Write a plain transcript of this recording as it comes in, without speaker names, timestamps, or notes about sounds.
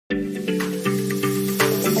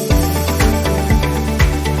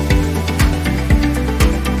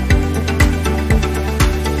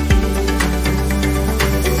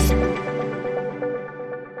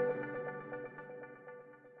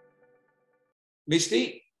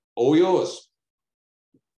Misty, all yours.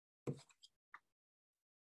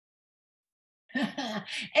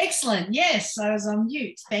 Excellent. Yes, I was on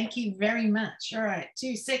mute. Thank you very much. All right,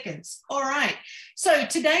 2 seconds. All right. So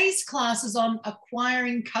today's class is on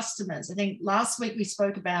acquiring customers. I think last week we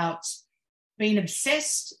spoke about being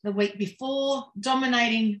obsessed, the week before,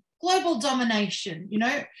 dominating, global domination. You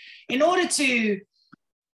know, in order to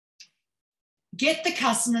get the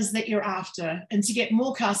customers that you're after and to get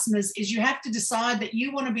more customers is you have to decide that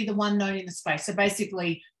you want to be the one known in the space. So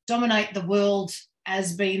basically dominate the world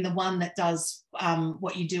as being the one that does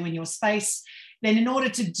what you do in your space. Then in order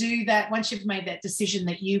to do that, once you've made that decision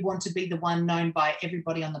that you want to be the one known by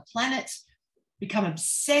everybody on the planet, become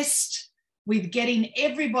obsessed with getting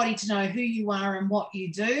everybody to know who you are and what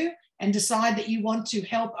you do, and decide that you want to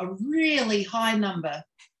help a really high number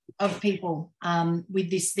of people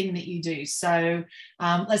with this thing that you do. So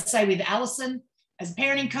let's say with Alison as a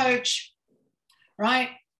parenting coach, right?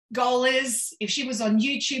 Goal is if she was on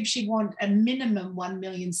YouTube, she'd want a minimum 1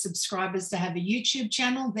 million subscribers to have a YouTube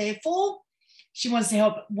channel. Therefore, she wants to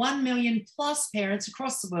help 1 million plus parents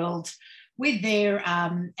across the world with their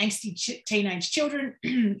angsty teenage children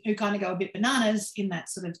who kind of go a bit bananas in that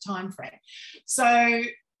sort of time frame. So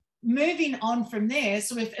moving on from there,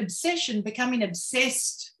 so if obsession, becoming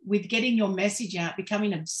obsessed with getting your message out,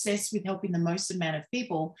 becoming obsessed with helping the most amount of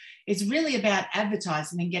people, is really about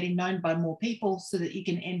advertising and getting known by more people so that you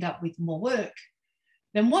can end up with more work.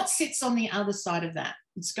 Then what sits on the other side of that?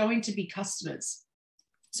 It's going to be customers.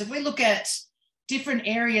 So if we look at different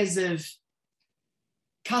areas of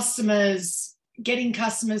customers, getting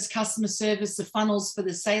customers, customer service, the funnels for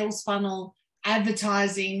the sales funnel,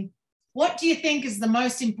 advertising, what do you think is the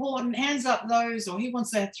most important? Hands up those, or who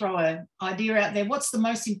wants to throw an idea out there? What's the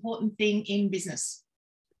most important thing in business?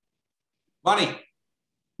 Money.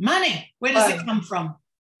 Money. Where does it come from?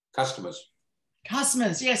 Customers.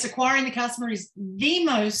 Customers. Yes, acquiring the customer is the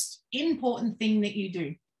most important thing that you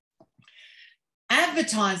do.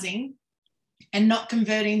 Advertising and not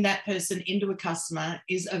converting that person into a customer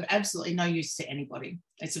is of absolutely no use to anybody.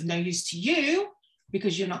 It's of no use to you,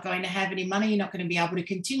 because you're not going to have any money. You're not going to be able to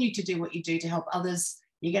continue to do what you do to help others.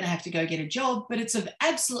 You're going to have to go get a job, but it's of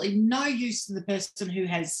absolutely no use to the person who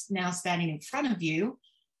has now standing in front of you,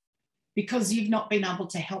 because you've not been able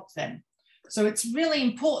to help them. So it's really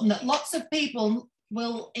important that lots of people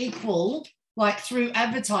will equal, like through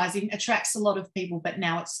advertising, attracts a lot of people, but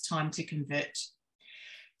now it's time to convert.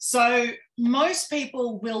 So most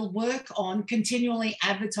people will work on continually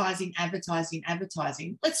advertising.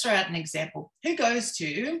 Let's throw out an example. Who goes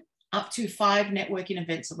to up to 5 networking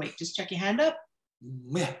events a week? Just check your hand up.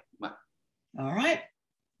 Yeah. All right.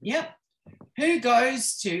 Yep. Who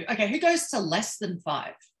goes to less than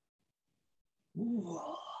 5? Ooh.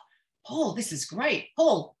 Paul, this is great.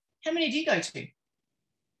 Paul, how many do you go to?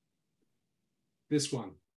 This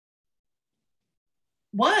one.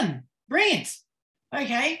 1. Brilliant.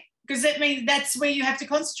 Okay, because that means that's where you have to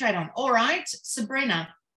concentrate on. All right, Sabrina,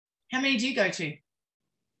 how many do you go to?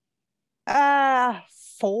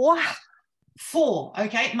 4. 4,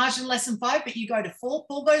 okay, margin less than 5, but you go to 4.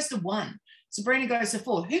 Paul goes to 1. Sabrina goes to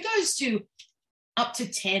 4. Who goes to up to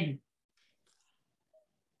 10?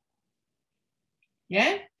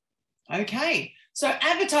 Yeah? Okay. So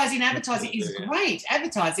advertising is great.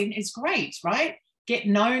 Advertising is great, right? Get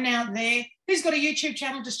known out there. Who's got a YouTube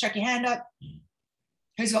channel? Just chuck your hand up.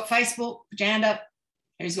 Who's got Facebook? Put your hand up.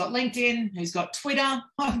 Who's got LinkedIn? Who's got Twitter?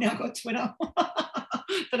 I've now got Twitter.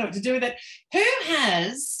 Don't know what to do with it. Who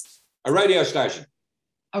has a radio station?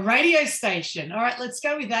 A radio station. All right, let's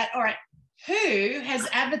go with that. All right. Who has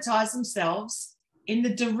advertised themselves in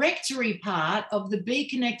the directory part of the Be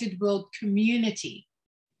Connected World community?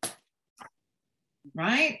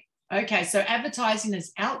 Right? Okay, so advertising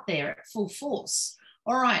is out there at full force.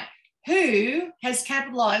 All right. Who has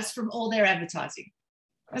capitalized from all their advertising?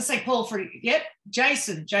 Let's say Paul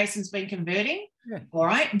Jason. Jason's been converting. Yeah. All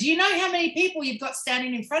right. Do you know how many people you've got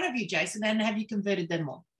standing in front of you, Jason, and have you converted them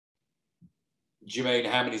all? Do you mean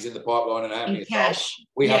how many's in the pipeline and how many cash?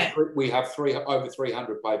 We have over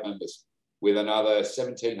 300 paid members with another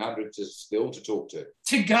 1,700 to talk to.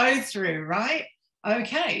 To go through, right?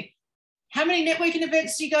 Okay. How many networking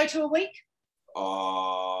events do you go to a week?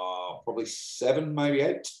 Probably 7, maybe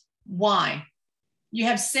 8. Why? You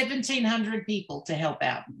have 1,700 people to help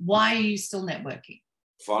out. Why are you still networking?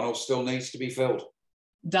 Funnel still needs to be filled.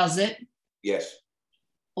 Does it? Yes.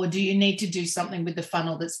 Or do you need to do something with the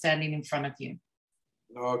funnel that's standing in front of you?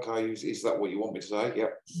 Okay, is that what you want me to say?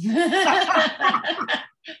 Yep.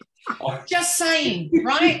 Just saying,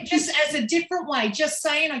 right? Just as a different way. Just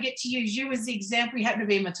saying, I get to use you as the example. You happen to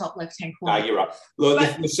be in my top left-hand corner. No, you're right. Look,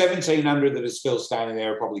 the 1,700 that are still standing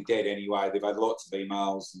there are probably dead anyway. They've had lots of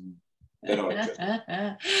emails and they're not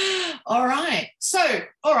interested. All right.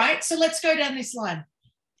 So let's go down this line.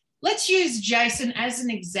 Let's use Jason as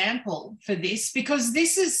an example for this, because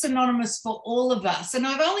this is synonymous for all of us. And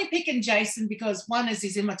I've only picked Jason because one is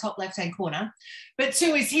he's in my top left-hand corner, but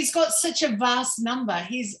two is he's got such a vast number.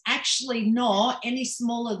 He's actually not any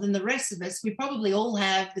smaller than the rest of us. We probably all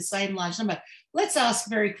have the same large number. Let's ask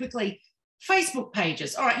very quickly, Facebook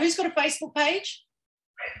pages. All right, who's got a Facebook page?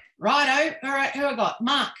 Righto. All right, who I got?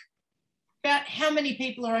 Mark. About how many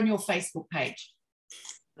people are on your Facebook page?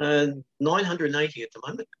 980 at the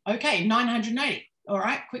moment. Okay, 980. All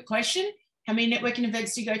right, quick question. How many networking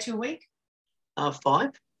events do you go to a week? 5.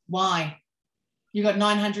 Why? You got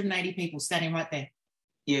 980 people standing right there.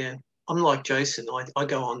 Yeah, I'm like Jason. I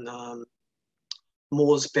go on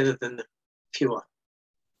more's better than fewer.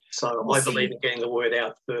 So I believe in getting the word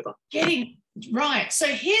out further. Right. So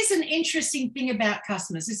here's an interesting thing about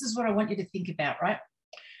customers. This is what I want you to think about, right?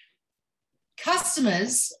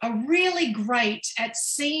 Customers are really great at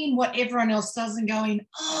seeing what everyone else does and going,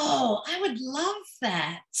 oh, I would love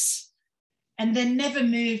that. And then never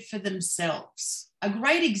move for themselves. A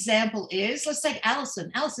great example is, let's take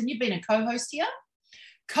Alison. Alison, you've been a co-host here.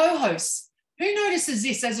 Co-hosts. Who notices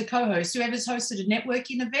this as a co-host? Whoever's hosted a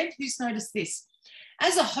networking event, who's noticed this?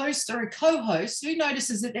 As a host or a co-host, who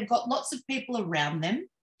notices that they've got lots of people around them?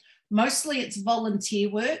 Mostly it's volunteer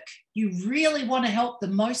work. You really want to help the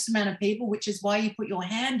most amount of people, which is why you put your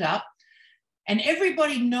hand up. And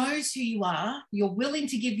everybody knows who you are. You're willing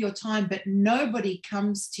to give your time, but nobody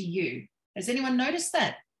comes to you. Has anyone noticed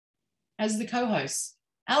that as the co-host?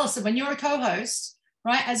 Alison, when you're a co-host,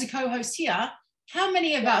 right, as a co-host here, how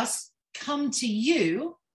many of us come to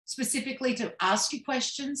you specifically to ask you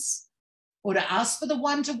questions or to ask for the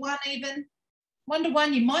one-to-one even?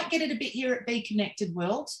 One-to-one, you might get it a bit here at Be Connected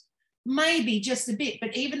World. Maybe just a bit,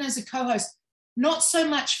 but even as a co-host, not so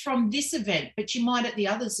much from this event, but you might at the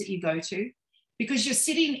others that you go to, because you're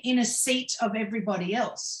sitting in a seat of everybody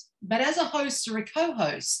else. But as a host or a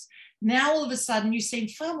co-host, now all of a sudden you seem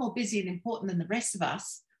far more busy and important than the rest of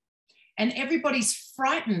us. And everybody's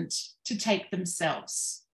frightened to take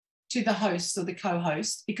themselves to the host or the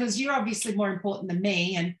co-host because you're obviously more important than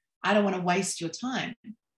me and I don't want to waste your time.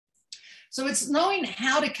 So it's knowing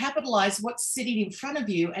how to capitalize what's sitting in front of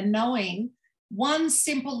you and knowing one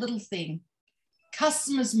simple little thing.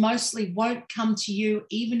 Customers mostly won't come to you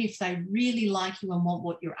even if they really like you and want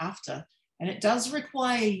what you're after. And it does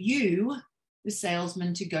require you, the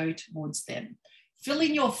salesman, to go towards them.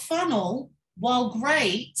 Filling your funnel, while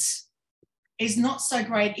great, is not so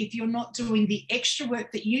great if you're not doing the extra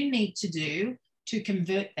work that you need to do to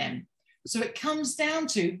convert them. So it comes down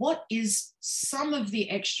to what is some of the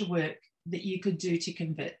extra work that you could do to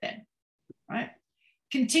convert them, right?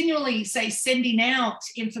 Continually, say, sending out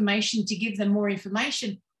information to give them more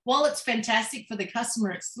information. While it's fantastic for the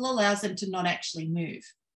customer, it still allows them to not actually move.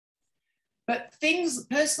 But things,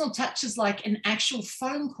 personal touches like an actual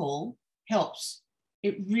phone call helps.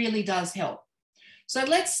 It really does help. So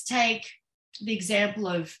let's take the example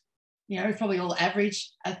of, probably all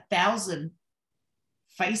average 1,000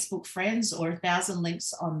 Facebook friends or 1,000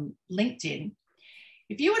 links on LinkedIn.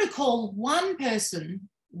 If you were to call one person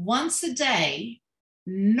once a day,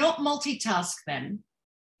 not multitask them,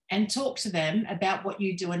 and talk to them about what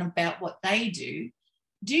you do and about what they do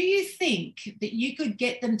you think that you could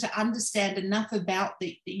get them to understand enough about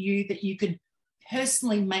you that you could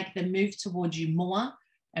personally make them move towards you more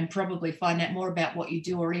and probably find out more about what you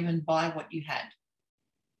do or even buy what you had?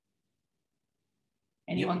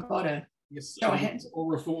 Anyone got a... Yes, go ahead.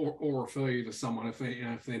 Or refer you to someone if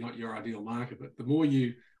they're not your ideal market. But the more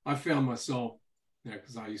I found myself,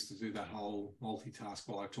 because I used to do that whole multitask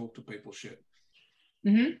while I talk to people shit.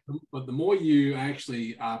 Mm-hmm. But the more you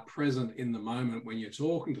actually are present in the moment when you're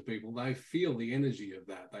talking to people, they feel the energy of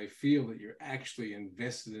that. They feel that you're actually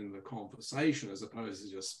invested in the conversation as opposed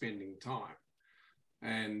to just spending time.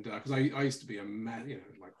 And because I used to be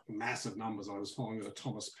like massive numbers. I was following the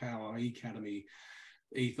Thomas Power Academy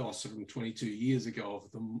ethos from 22 years ago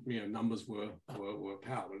of the numbers were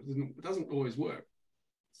power. It doesn't always work.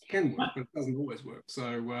 It can work, but it doesn't always work.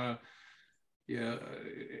 So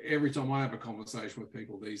every time I have a conversation with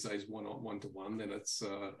people these days, one-to-one, then it's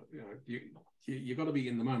you got to be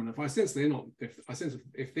in the moment. If I sense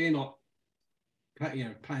if they're not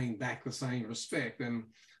paying back the same respect, then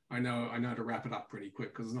I know to wrap it up pretty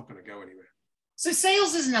quick because it's not going to go anywhere. So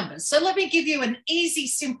sales is numbers. So let me give you an easy,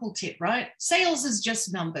 simple tip, right? Sales is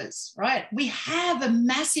just numbers, right? We have a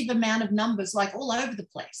massive amount of numbers like all over the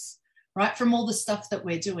place, right? From all the stuff that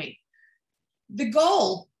we're doing. The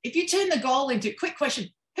goal, if you turn the goal into, quick question,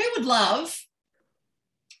 who would love,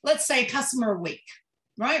 let's say, a customer a week,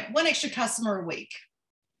 right? One extra customer a week,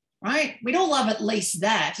 right? We'd all love at least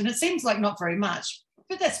that. And it seems like not very much,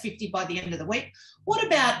 but that's 50 by the end of the week. What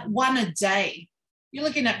about one a day? You're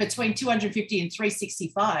looking at between 250 and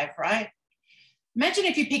 365, right? Imagine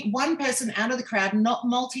if you pick one person out of the crowd, not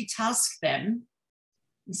multitask them,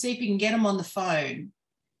 and see if you can get them on the phone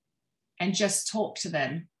and just talk to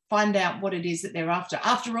them, find out what it is that they're after.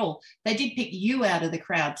 After all, they did pick you out of the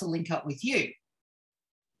crowd to link up with you.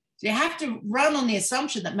 So you have to run on the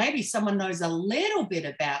assumption that maybe someone knows a little bit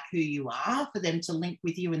about who you are for them to link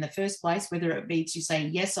with you in the first place, whether it be to say,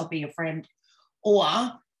 yes, I'll be your friend,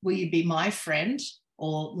 or will you be my friend,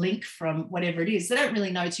 or link from whatever it is. They don't really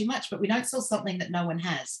know too much, but we don't sell something that no one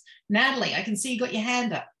has. Natalie, I can see you got your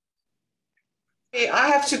hand up. Hey, I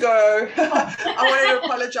have to go. I wanted to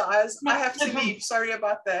apologize. I have to leave. Sorry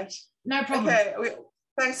about that. No problem. Okay,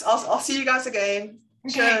 thanks. I'll see you guys again.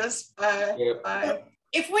 Okay. Cheers. Bye. Yeah. Bye.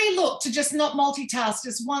 If we look to just not multitask,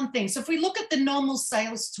 just one thing. So if we look at the normal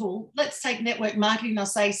sales tool, let's take network marketing. I'll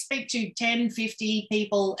say speak to 10, 50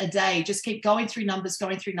 people a day. Just keep going through numbers,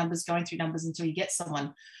 going through numbers, going through numbers until you get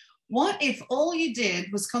someone. What if all you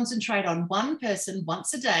did was concentrate on one person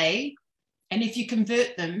once a day, and if you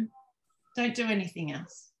convert them, don't do anything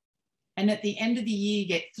else? And at the end of the year, you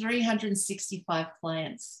get 365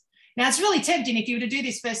 clients. Now, it's really tempting if you were to do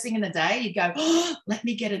this first thing in the day, you go, oh, let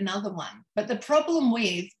me get another one. But the problem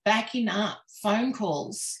with backing up phone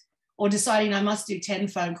calls or deciding I must do 10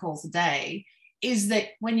 phone calls a day is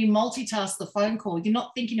that when you multitask the phone call, you're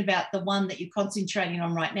not thinking about the one that you're concentrating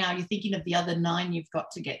on right now. You're thinking of the other 9 you've got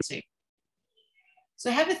to get to. So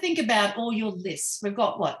have a think about all your lists. We've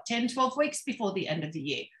got, what, 10, 12 weeks before the end of the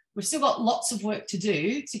year. We've still got lots of work to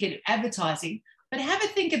do to get advertising. But have a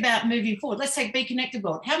think about moving forward. Let's take Be Connected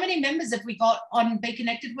World. How many members have we got on Be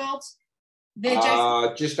Connected World?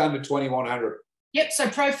 Just under 2,100. Yep. So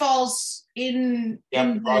profiles in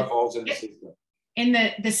profiles in the system.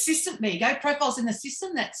 In the system, there you go. Profiles in the system.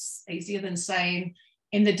 That's easier than saying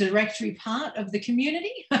in the directory part of the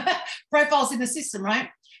community. Profiles in the system, right?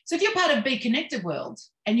 So if you're part of Be Connected World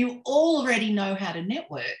and you already know how to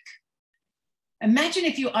network, imagine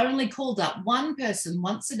if you only called up one person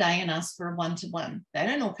once a day and asked for a one-to-one. They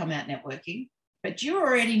don't all come out networking, but you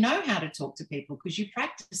already know how to talk to people because you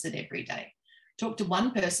practice it every day. Talk to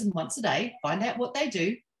one person once a day, find out what they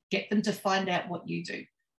do, get them to find out what you do.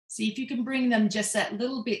 See if you can bring them just that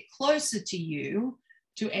little bit closer to you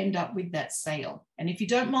to end up with that sale. And if you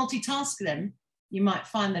don't multitask them, you might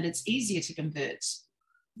find that it's easier to convert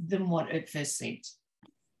than what it first seemed.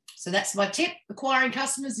 So that's my tip. Acquiring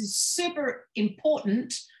customers is super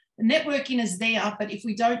important. The networking is there, but if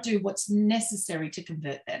we don't do what's necessary to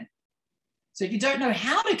convert them. So if you don't know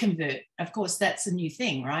how to convert, of course, that's a new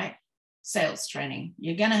thing, right? Sales training.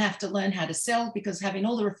 You're going to have to learn how to sell because having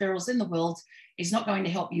all the referrals in the world is not going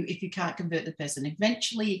to help you if you can't convert the person.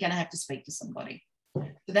 Eventually, you're going to have to speak to somebody. So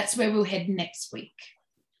that's where we'll head next week,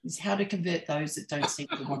 is how to convert those that don't seem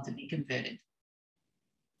to want to be converted.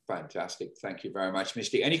 Fantastic. Thank you very much,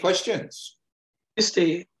 Misty. Any questions?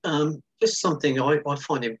 Misty, just something I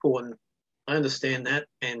find important. I understand that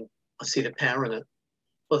and I see the power in it.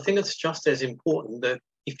 But I think it's just as important that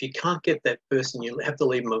if you can't get that person, you have to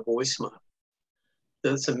leave them a voicemail.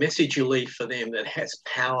 There's a message you leave for them that has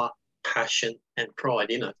power, passion, and pride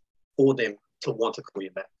in it for them to want to call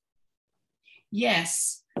you back.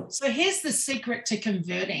 Yes. So here's the secret to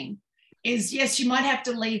converting is, yes, you might have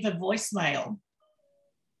to leave a voicemail,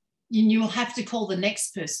 and you will have to call the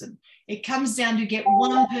next person. It comes down to get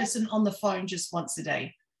one person on the phone just once a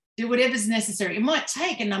day. Do whatever's necessary. It might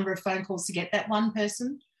take a number of phone calls to get that one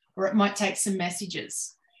person, or it might take some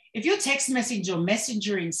messages. If you're text message or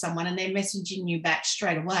messengering someone and they're messaging you back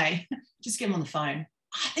straight away, just get them on the phone.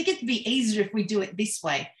 I think it'd be easier if we do it this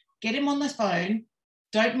way. Get them on the phone.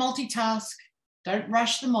 Don't multitask. Don't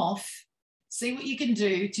rush them off. See what you can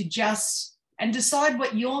do to just, and decide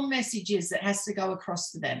what your message is that has to go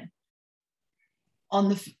across to them on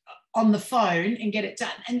the phone, and get it done,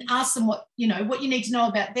 and ask them what you need to know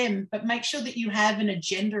about them, but make sure that you have an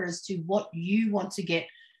agenda as to what you want to get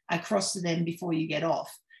across to them before you get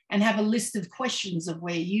off, and have a list of questions of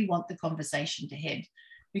where you want the conversation to head,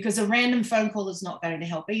 because a random phone call is not going to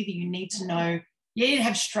help either. You need to know, you need to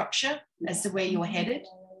have structure as to where you're headed.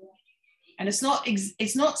 And it's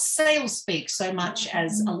not sales speak so much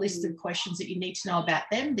as a list of questions that you need to know about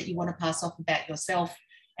them, that you want to pass off about yourself,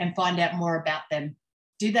 and find out more about them.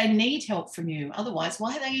 Do they need help from you? Otherwise,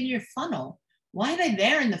 why are they in your funnel? Why are they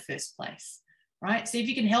there in the first place, right? See if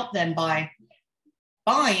you can help them by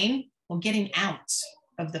buying or getting out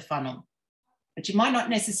of the funnel. But you might not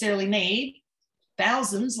necessarily need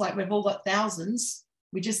thousands, like we've all got thousands.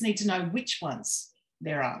 We just need to know which ones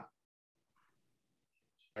there are.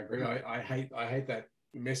 I agree. I hate that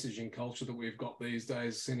messaging culture that we've got these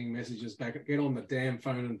days, sending messages back. Get on the damn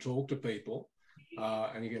phone and talk to people,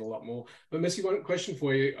 and you get a lot more. But Misty, one question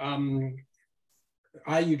for you.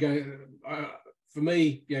 Are you going, for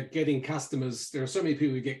me, getting customers, there are so many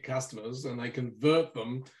people who get customers and they convert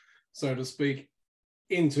them, so to speak,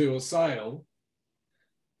 into a sale,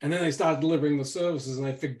 and then they start delivering the services and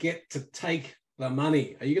they forget to take the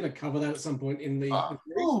money. Are you going to cover that at some point in the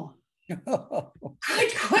Oh,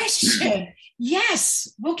 good question.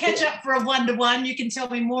 Yes, we'll catch up for a one-to-one. You can tell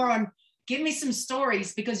me more on, give me some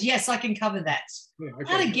stories, because yes, I can cover that. Yeah,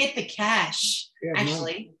 okay. How to get the cash,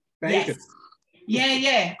 actually. Yes.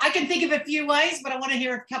 Yeah. I can think of a few ways, but I want to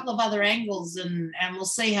hear a couple of other angles, and we'll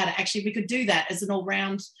see how to actually, we could do that as an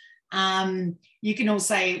all-round. You can all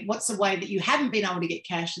say, what's the way that you haven't been able to get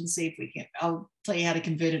cash, and see if we can, I'll tell you how to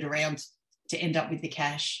convert it around to end up with the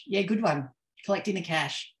cash. Yeah, good one. Collecting the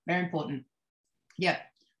cash, very important. Yeah.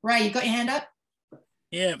 Ray, you got your hand up?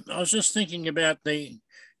 Yeah, I was just thinking about the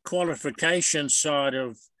qualification side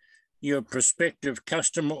of your prospective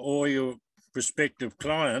customer or your prospective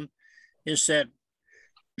client. Is that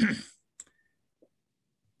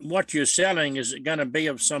what you're selling, is it going to be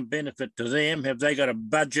of some benefit to them? Have they got a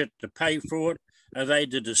budget to pay for it? Are they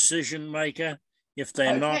the decision maker? If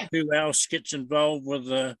they're not, who else gets involved with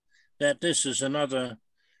that? This is another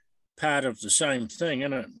part of the same thing,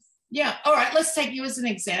 isn't it? Yeah. All right. Let's take you as an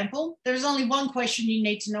example. There's only one question you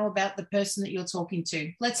need to know about the person that you're talking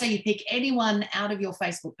to. Let's say you pick anyone out of your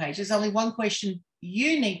Facebook page. There's only one question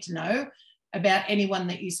you need to know about anyone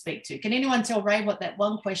that you speak to. Can anyone tell Ray what that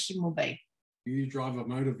one question will be? Do you drive a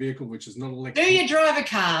motor vehicle which is not electric? Do you drive a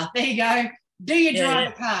car? There you go. Do you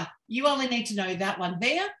drive a car? You only need to know that one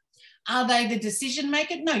there. Are they the decision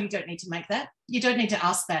maker? No, you don't need to make that. You don't need to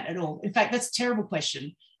ask that at all. In fact, that's a terrible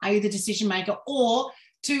question. Are you the decision maker? Or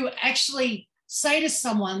to actually say to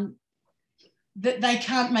someone that they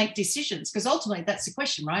can't make decisions, because ultimately that's the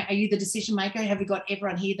question, right? Are you the decision maker? Have we got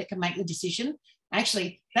everyone here that can make the decision?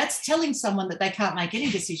 Actually, that's telling someone that they can't make any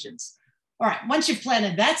decisions. All right, once you've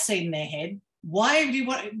planted that seed in their head,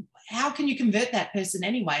 how can you convert that person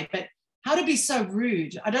anyway? But how to be so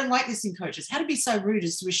rude, I don't like this in coaches, how to be so rude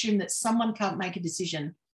is to assume that someone can't make a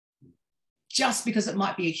decision just because it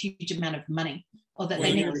might be a huge amount of money. Or that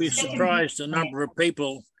they need you'll be surprised the number of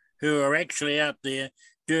people who are actually out there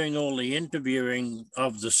doing all the interviewing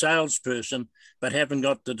of the salesperson, but haven't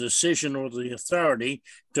got the decision or the authority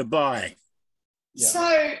to buy. Yeah.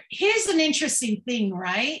 So here's an interesting thing,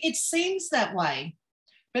 Ray. It seems that way.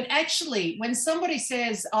 But actually, when somebody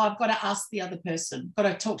says, oh, I've got to ask the other person, I've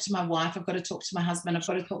got to talk to my wife, I've got to talk to my husband, I've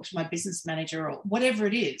got to talk to my business manager, or whatever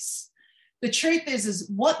it is, the truth is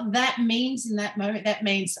what that means in that moment, that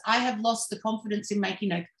means I have lost the confidence in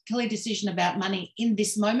making a clear decision about money in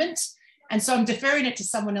this moment. And so I'm deferring it to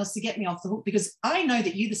someone else to get me off the hook, because I know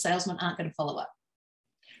that you, the salesman, aren't going to follow up.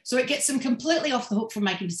 So it gets them completely off the hook from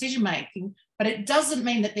making decision making, but it doesn't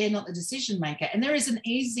mean that they're not the decision maker. And there is an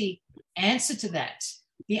easy answer to that.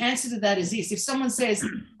 The answer to that is this. If someone says,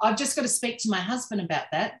 I've just got to speak to my husband about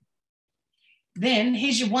that, then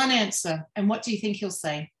here's your one answer. And what do you think he'll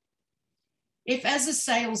say? If as a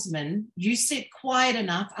salesman, you sit quiet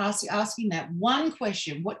enough asking that one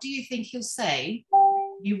question, what do you think he'll say?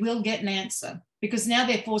 You will get an answer, because now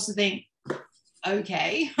they're forced to think,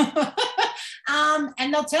 okay.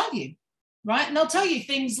 And they'll tell you, right? And they'll tell you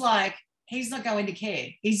things like, he's not going to care.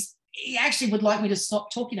 He actually would like me to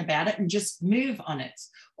stop talking about it and just move on it.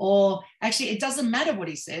 Or actually, it doesn't matter what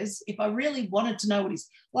he says. If I really wanted to know what he's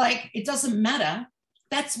like, it doesn't matter.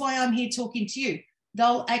 That's why I'm here talking to you.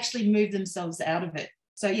 They'll actually move themselves out of it.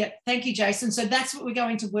 So yeah, thank you, Jason. So that's what we're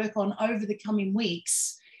going to work on over the coming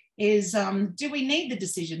weeks is, do we need the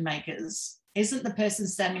decision makers? Isn't the person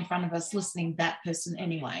standing in front of us listening that person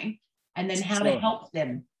anyway? And then how to help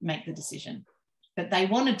them make the decision that they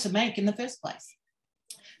wanted to make in the first place.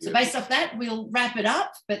 So based off that, we'll wrap it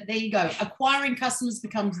up. But there you go. Acquiring customers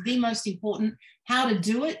becomes the most important. How to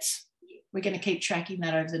do it, we're going to keep tracking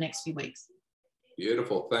that over the next few weeks.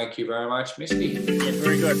 Beautiful. Thank you very much, Misty. Yeah,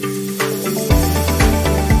 very good.